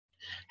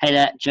Hey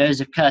there,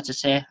 Joseph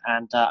Curtis here,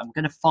 and I'm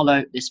going to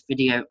follow this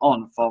video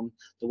on from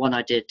the one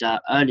I did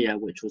earlier,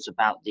 which was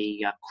about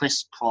the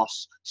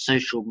crisscross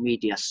social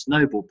media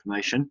snowball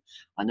promotion.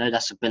 I know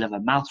that's a bit of a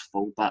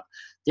mouthful, but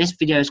this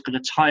video is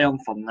going to tie on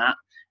from that,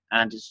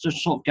 and it's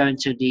just sort of going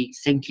to the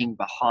thinking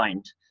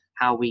behind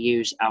how we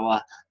use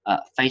our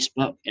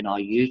Facebook in our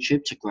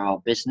YouTube to grow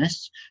our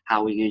business,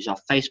 how we use our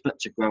Facebook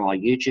to grow our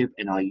YouTube,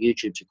 and our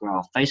YouTube to grow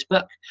our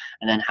Facebook,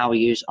 and then how we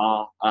use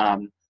our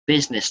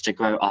business to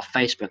grow our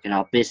Facebook and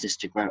our business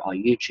to grow our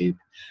YouTube,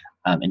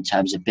 in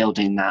terms of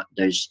building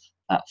those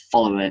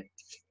following,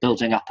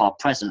 building up our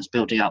presence,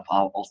 building up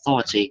our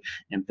authority,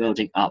 and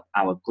building up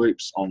our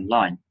groups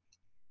online.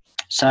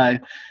 So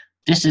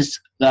this is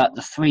the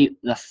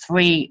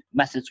three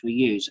methods we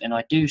use, and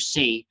I do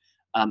see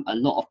a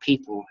lot of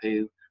people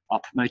who are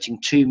promoting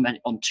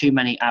on too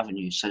many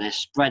avenues, so they're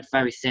spread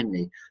very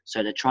thinly.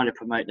 So they're trying to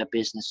promote their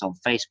business on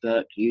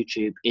Facebook,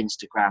 YouTube,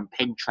 Instagram,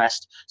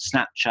 Pinterest,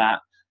 Snapchat,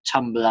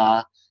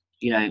 Tumblr,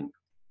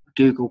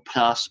 Google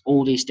Plus,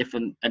 all these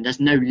different, and there's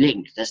no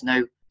link, there's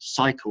no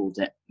cycle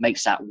that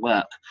makes that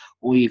work.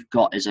 All you've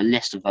got is a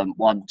list of them,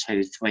 1,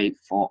 2, 3,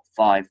 4,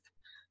 5,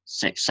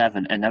 6,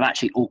 7, and they're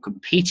actually all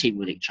competing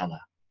with each other.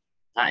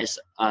 That is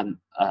a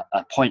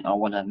point I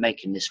want to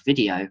make in this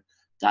video,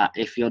 that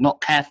if you're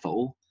not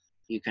careful,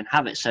 you can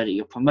have it so that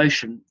your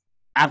promotion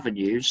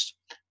avenues,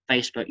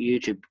 Facebook,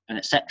 YouTube, and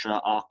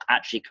etc., are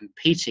actually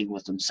competing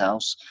with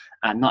themselves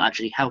and not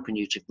actually helping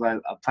you to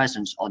grow a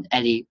presence on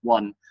any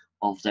one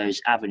of those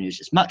avenues.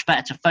 It's much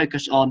better to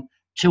focus on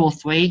 2 or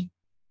 3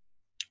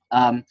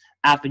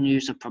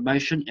 avenues of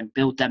promotion and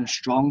build them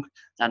strong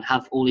than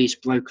have all these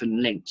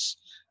broken links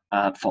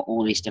for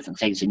all these different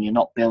things, and you're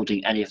not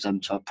building any of them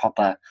to a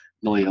proper,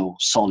 loyal,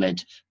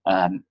 solid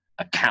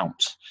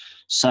account.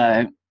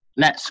 So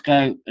let's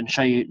go and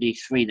show you the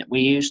 3 that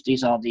we use.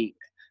 These are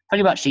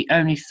pretty much the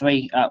only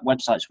 3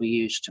 websites we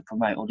use to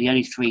promote, or the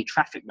only 3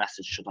 traffic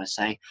methods, should I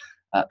say,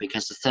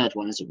 because the third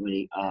one isn't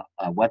really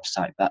a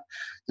website. But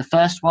the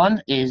first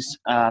one is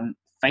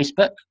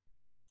Facebook.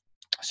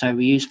 So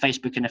we use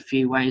Facebook in a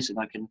few ways, and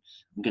I'm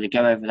going to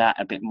go over that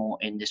a bit more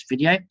in this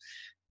video.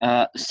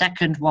 The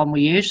second one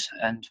we use,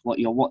 and what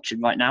you're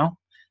watching right now,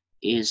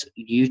 is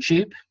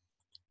YouTube.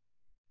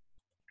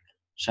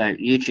 So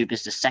YouTube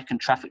is the second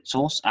traffic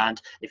source,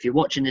 and if you're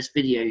watching this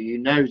video, you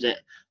know that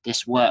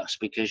this works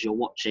because you're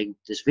watching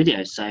this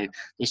video. So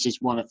this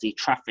is one of the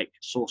traffic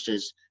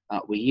sources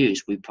we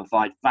use. We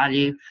provide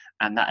value,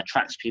 and that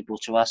attracts people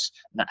to us,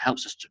 and that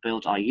helps us to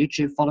build our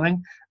YouTube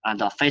following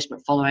and our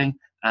Facebook following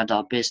and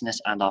our business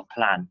and our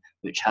plan,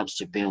 which helps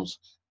to build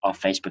our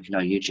Facebook and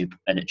our YouTube,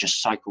 and it just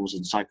cycles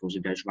and cycles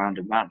and goes round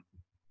and round.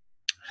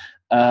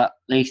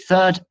 The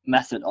third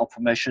method of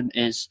promotion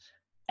is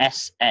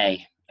SA.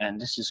 And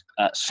this is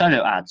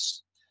solo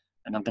ads,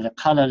 and I'm going to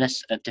color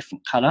this a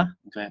different color.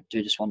 I'm going to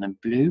do this one in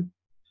blue.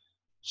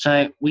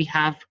 So we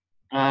have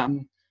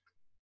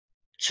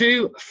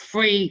 2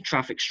 free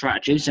traffic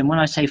strategies, and when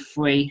I say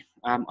free,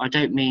 I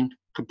don't mean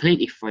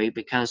completely free,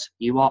 because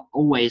you are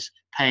always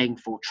paying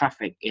for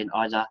traffic in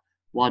either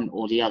one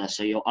or the other.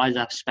 So you're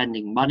either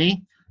spending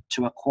money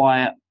to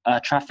acquire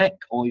traffic,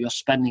 or you're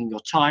spending your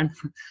time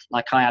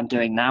like I am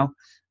doing now,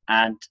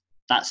 and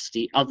that's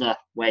the other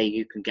way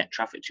you can get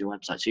traffic to your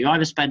website. So you're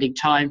either spending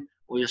time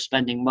or you're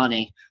spending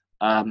money.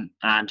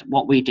 And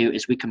what we do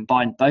is we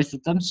combine both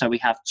of them. So we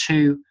have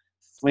 2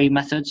 free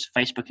methods,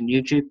 Facebook and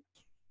YouTube.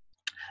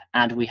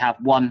 And we have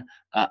 1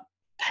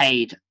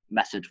 paid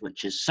method,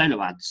 which is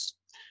solo ads.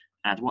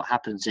 And what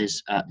happens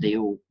is they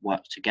all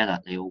work together.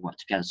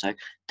 So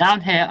down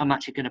here, I'm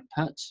actually going to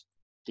put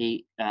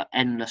the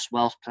Endless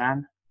Wealth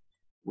Plan,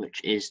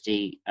 which is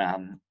the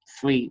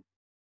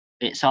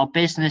it's our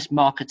business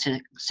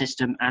marketing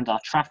system and our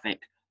traffic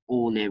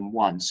all in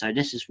one. So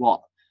this is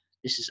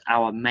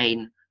our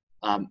main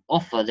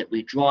offer, that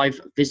we drive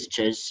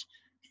visitors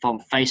from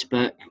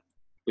Facebook.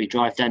 We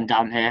drive them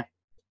down here.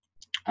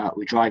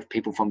 We drive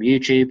people from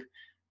YouTube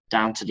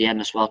down to the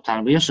Endless Wealth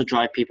Plan. We also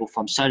drive people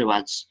from solo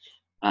ads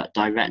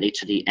directly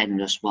to the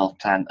Endless Wealth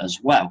Plan as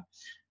well.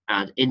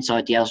 And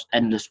inside the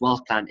Endless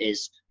Wealth Plan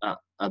is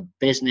a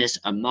business,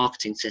 a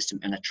marketing system,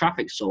 and a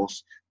traffic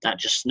source that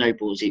just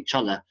snowballs each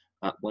other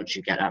once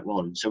you get that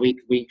rolling. So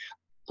we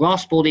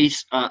grasp all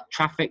these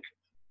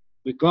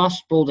we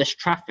grasp all this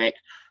traffic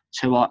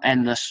to our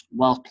Endless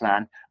Wealth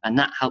Plan, and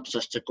that helps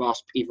us to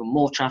grasp even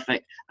more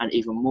traffic and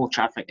even more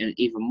traffic and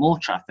even more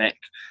traffic.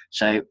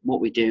 So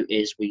what we do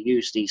is we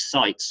use these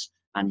sites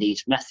and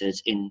these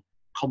methods and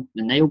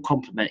they all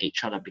complement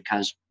each other,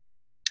 because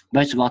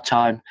most of our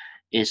time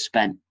is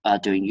spent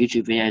doing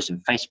YouTube videos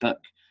and Facebook,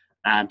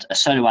 and a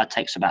solo ad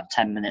takes about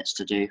 10 minutes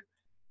to do.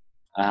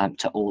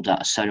 To order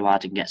a solo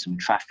ad and get some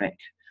traffic.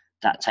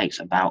 That takes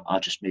about,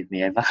 I'll just move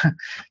me over.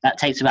 That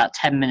takes about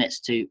 10 minutes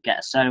to get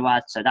a solo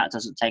ad, so that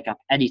doesn't take up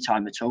any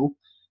time at all.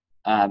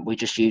 We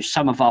just use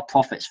some of our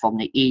profits from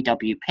the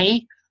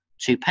EWP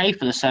to pay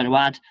for the solo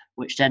ad,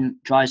 which then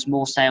drives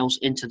more sales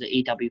into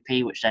the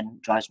EWP, which then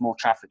drives more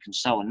traffic, and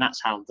so on.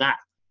 That's how that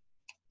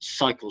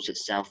cycles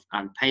itself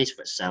and pays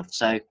for itself.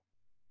 So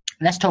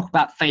let's talk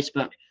about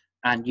Facebook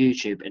and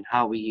YouTube and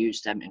how we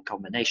use them in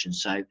combination.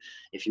 So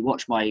if you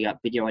watch my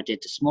video I did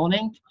this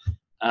morning,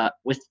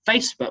 with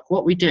Facebook,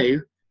 what we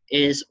do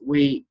is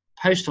we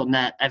post on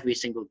there every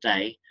single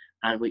day,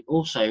 and we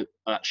also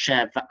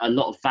share a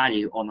lot of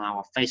value on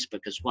our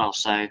Facebook as well.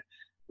 So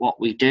what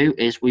we do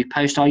is we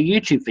post our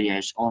YouTube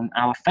videos on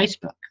our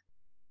Facebook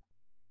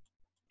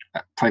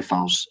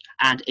profiles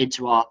and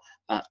into our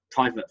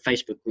private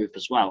Facebook group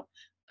as well.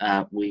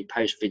 We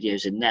post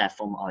videos in there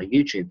from our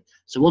YouTube.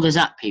 So what does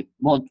that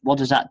what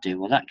does that do?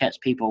 Well, that gets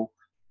people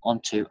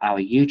onto our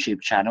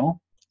YouTube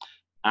channel,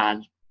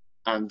 and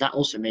that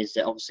also means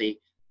that obviously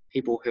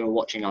people who are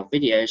watching our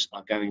videos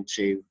are going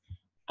to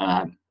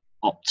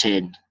opt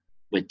in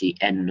with the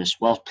Endless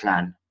Wealth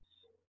Plan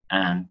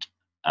and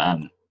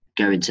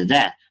go into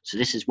there. So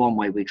this is one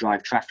way we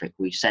drive traffic.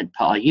 We put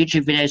our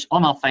YouTube videos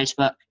on our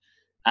Facebook,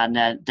 and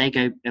then they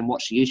go and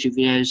watch the YouTube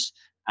videos,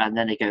 and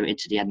then they go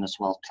into the Endless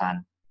Wealth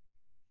Plan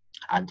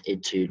and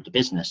into the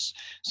business,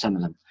 some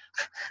of them.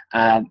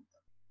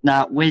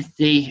 Now with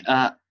the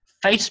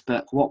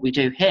Facebook, what we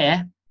do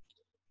here,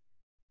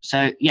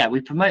 so yeah,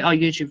 we promote our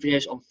YouTube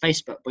videos on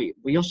Facebook, but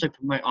we also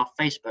promote our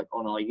Facebook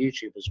on our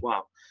YouTube as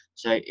well.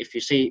 So if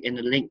you see in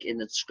the link in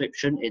the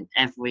description in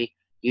every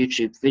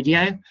YouTube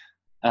video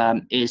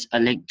is a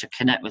link to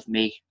connect with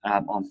me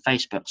on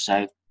Facebook.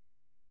 So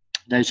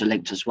those are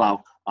linked as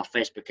well, our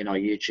Facebook and our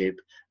YouTube.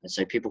 And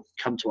so people can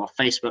come to our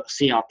Facebook,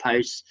 see our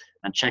posts,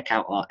 and check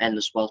out our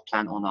Endless Wealth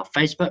Plan on our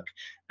Facebook.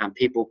 And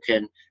people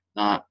can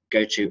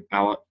go to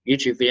our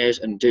YouTube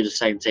videos and do the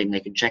same thing. They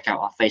can check out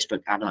our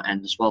Facebook and our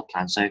Endless Wealth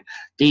Plan. So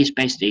these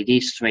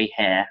three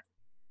here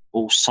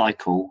all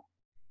cycle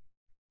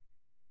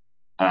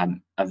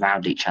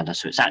around each other.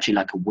 So it's actually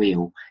like a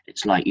wheel.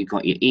 It's like you've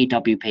got your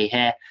EWP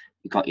here,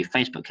 you've got your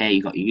Facebook here,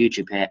 you've got your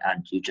YouTube here,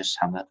 and you just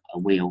have a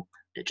wheel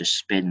that just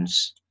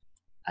spins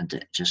and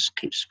it just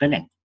keeps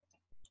spinning.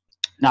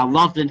 Now,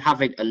 rather than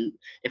having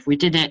if we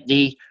did it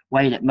the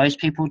way that most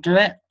people do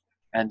it,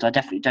 and I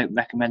definitely don't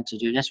recommend to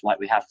do this, like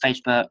we have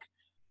Facebook,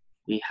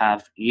 we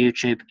have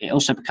YouTube, it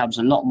also becomes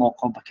a lot more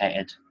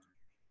complicated.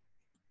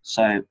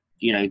 So,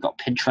 you know, you've got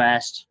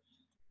Pinterest,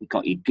 you've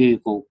got your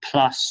Google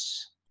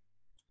Plus,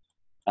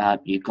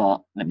 you've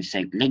got, let me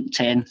say,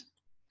 LinkedIn,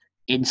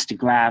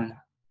 Instagram,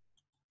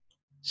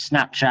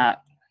 Snapchat.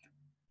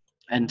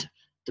 And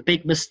the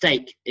big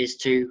mistake is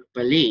to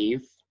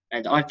believe,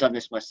 and I've done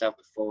this myself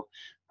before,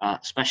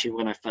 especially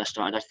when I first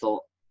started, I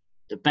thought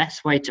the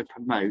best way to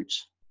promote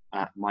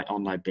my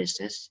online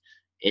business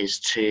is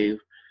to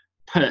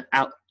put it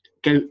out,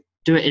 do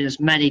it in as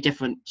many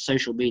different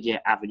social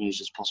media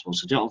avenues as possible.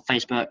 So do it on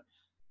Facebook,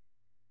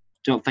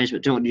 do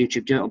it on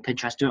YouTube, do it on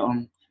Pinterest, do it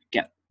on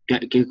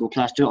Google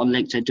Plus, do it on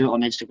LinkedIn, do it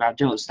on Instagram,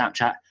 do it on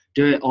Snapchat,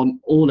 do it on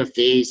all of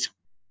these,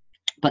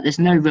 but there's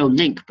no real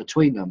link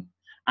between them.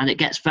 And it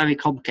gets very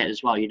complicated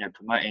as well, you know,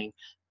 promoting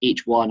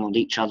each one on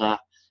each other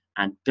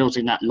and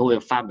building that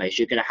loyal fan base.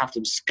 You're going to have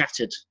them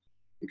scattered.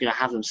 You're going to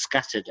have them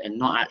scattered and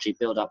not actually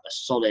build up a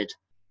solid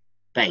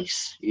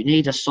base. You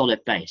need a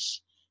solid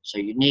base. So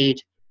you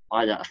need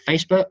either a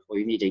Facebook, or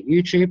you need a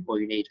YouTube, or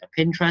you need a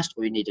Pinterest,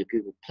 or you need a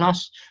Google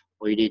Plus,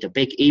 or you need a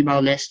big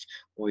email list,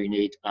 or you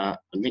need a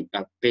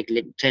big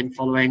LinkedIn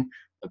following,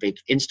 a big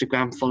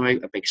Instagram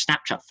following, a big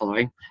Snapchat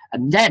following.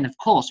 And then, of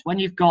course, when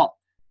you've got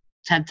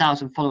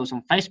 10,000 followers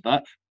on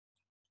Facebook,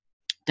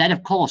 then,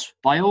 of course,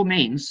 by all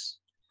means,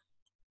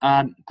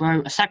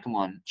 grow a second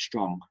one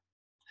strong.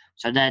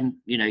 So then,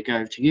 you know, go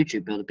over to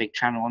YouTube, build a big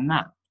channel on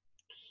that.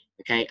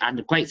 Okay, and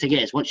the great thing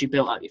is, once you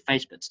build out your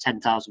Facebook to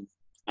 10,000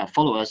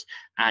 followers,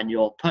 and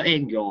you're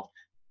putting you're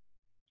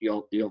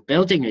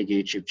building a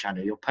YouTube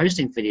channel, you're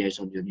posting videos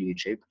on your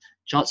YouTube,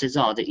 chances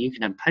are that you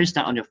can then post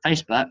that on your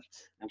Facebook,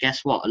 and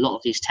guess what? A lot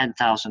of these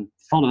 10,000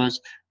 followers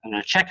are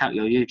going to check out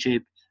your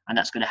YouTube, and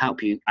that's going to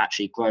help you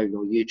actually grow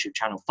your YouTube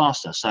channel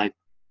faster. So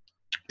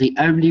the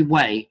only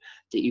way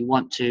that you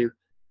want to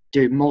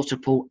do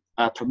multiple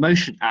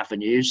promotion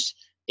avenues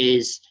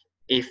is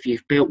if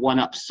you've built one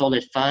up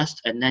solid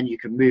first, and then you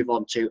can move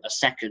on to a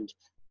second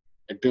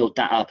and build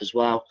that up as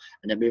well,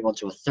 and then move on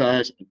to a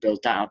third and build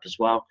that up as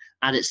well.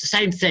 And it's the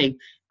same thing.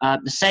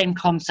 The same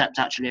concept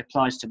actually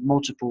applies to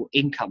multiple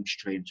income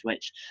streams,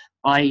 which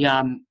I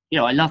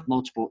love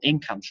multiple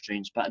income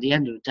streams, but at the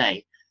end of the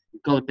day,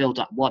 you've got to build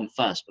up one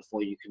first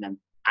before you can then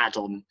add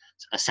on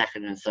a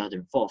second and third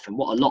and fourth. And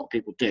what a lot of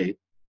people do,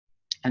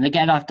 and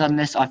again, I've done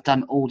this, I've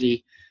done all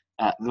the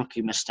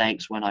rookie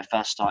mistakes when I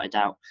first started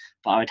out,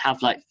 but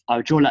I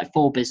would draw like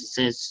 4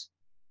 businesses.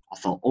 I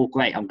thought, oh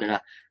great, I'm going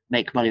to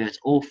make money with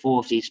all 4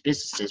 of these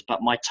businesses,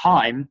 but my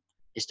time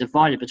is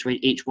divided between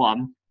each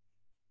one.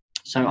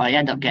 So I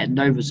end up getting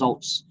no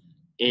results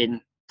in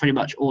pretty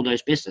much all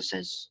those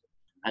businesses.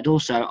 And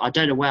also, I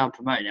don't know where I'm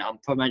promoting it. I'm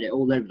promoting it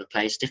all over the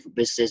place, different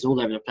businesses all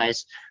over the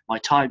place. My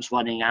time's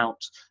running out.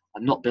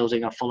 I'm not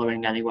building a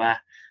following anywhere.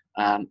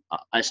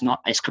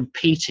 It's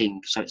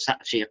competing. So it's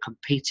actually a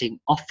competing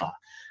offer.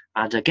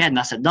 And again,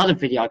 that's another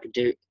video I could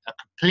do, a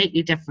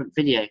completely different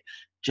video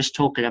just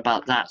talking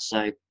about that.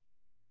 So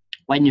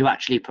when you're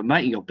actually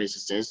promoting your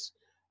businesses,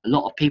 a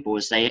lot of people,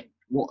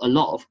 a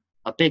lot of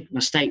a big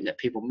mistake that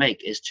people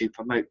make is to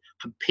promote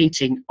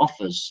competing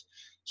offers.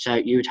 So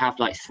you would have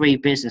like 3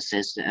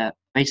 businesses that are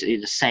basically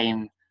the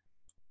same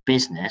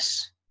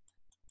business.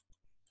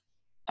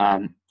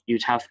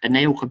 You'd have, and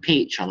they all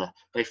compete each other,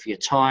 both for your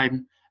time,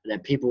 and then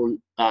people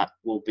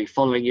will be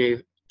following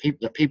you.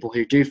 The people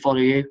who do follow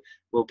you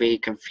will be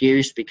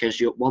confused because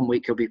one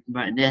week you'll be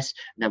promoting this,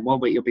 and then one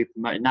week you'll be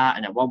promoting that,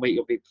 and then one week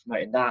you'll be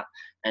promoting that,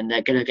 and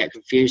they're going to get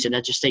confused, and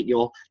they just think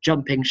you're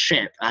jumping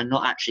ship and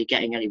not actually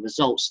getting any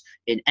results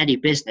in any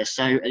business.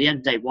 So at the end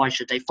of the day, why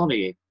should they follow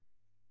you?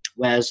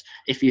 Whereas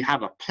if you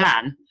have a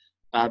plan,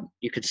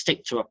 you could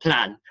stick to a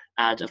plan,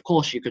 and of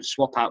course you could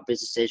swap out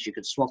businesses, you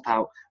could swap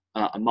out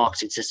a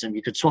marketing system,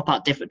 you could swap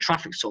out different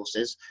traffic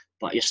sources,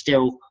 but you're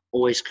still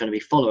always going to be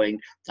following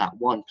that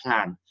one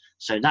plan.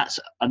 So that's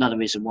another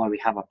reason why we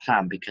have a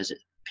plan, because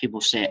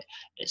people see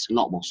it's a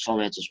lot more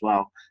solid as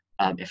well.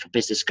 If a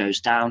business goes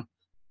down,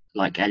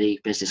 like any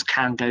business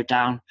can go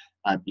down,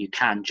 you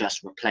can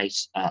just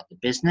replace the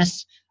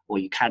business, or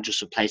you can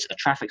just replace a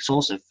traffic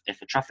source.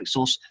 If a traffic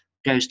source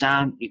goes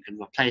down, you can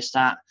replace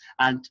that.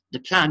 And the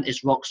plan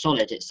is rock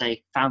solid. It's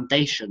a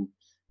foundation.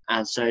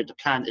 And so the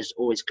plan is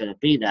always going to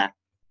be there,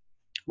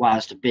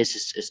 whereas the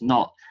business is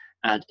not.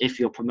 And if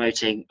you're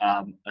promoting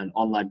an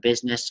online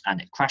business and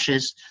it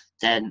crashes,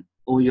 then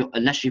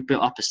unless you've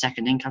built up a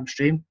second income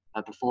stream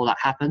before that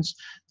happens,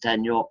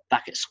 then you're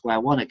back at square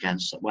one again.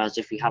 So, whereas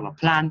if you have a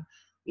plan,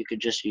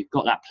 you've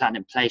got that plan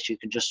in place, you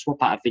can just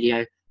swap out a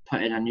video,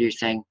 put in a new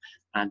thing,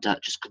 and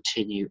just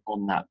continue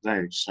on that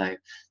road. So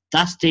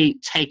that's the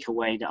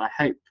takeaway that I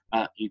hope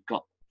you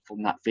got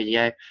from that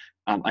video.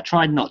 I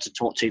tried not to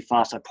talk too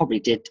fast. I probably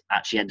did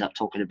actually end up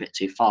talking a bit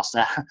too fast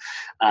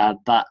there.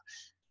 But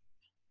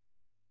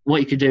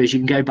what you can do is you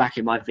can go back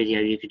in my video,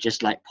 you could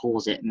just like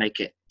pause it, make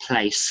it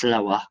play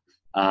slower,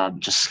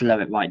 just slow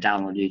it right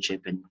down on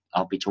YouTube, and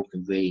I'll be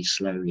talking really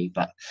slowly.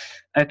 But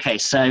okay,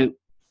 so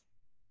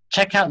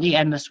check out the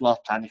Endless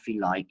Wealth Plan if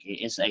you like.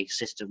 It is a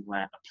system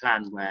a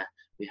plan where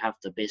we have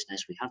the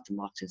business, we have the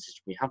marketing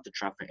system, we have the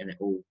traffic, and it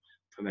all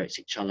promotes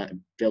each other and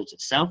builds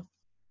itself.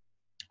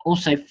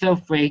 Also, feel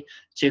free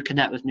to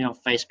connect with me on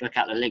Facebook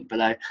at the link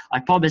below. I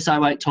promise I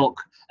won't talk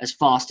as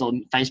fast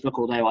on Facebook,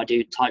 although I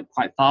do type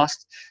quite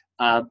fast.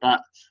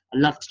 But I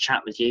love to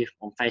chat with you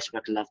on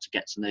Facebook. I love to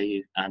get to know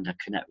you and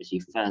connect with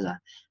you further.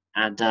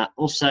 And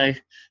also,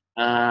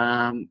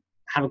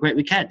 have a great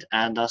weekend,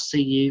 and I'll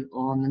see you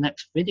on the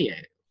next video.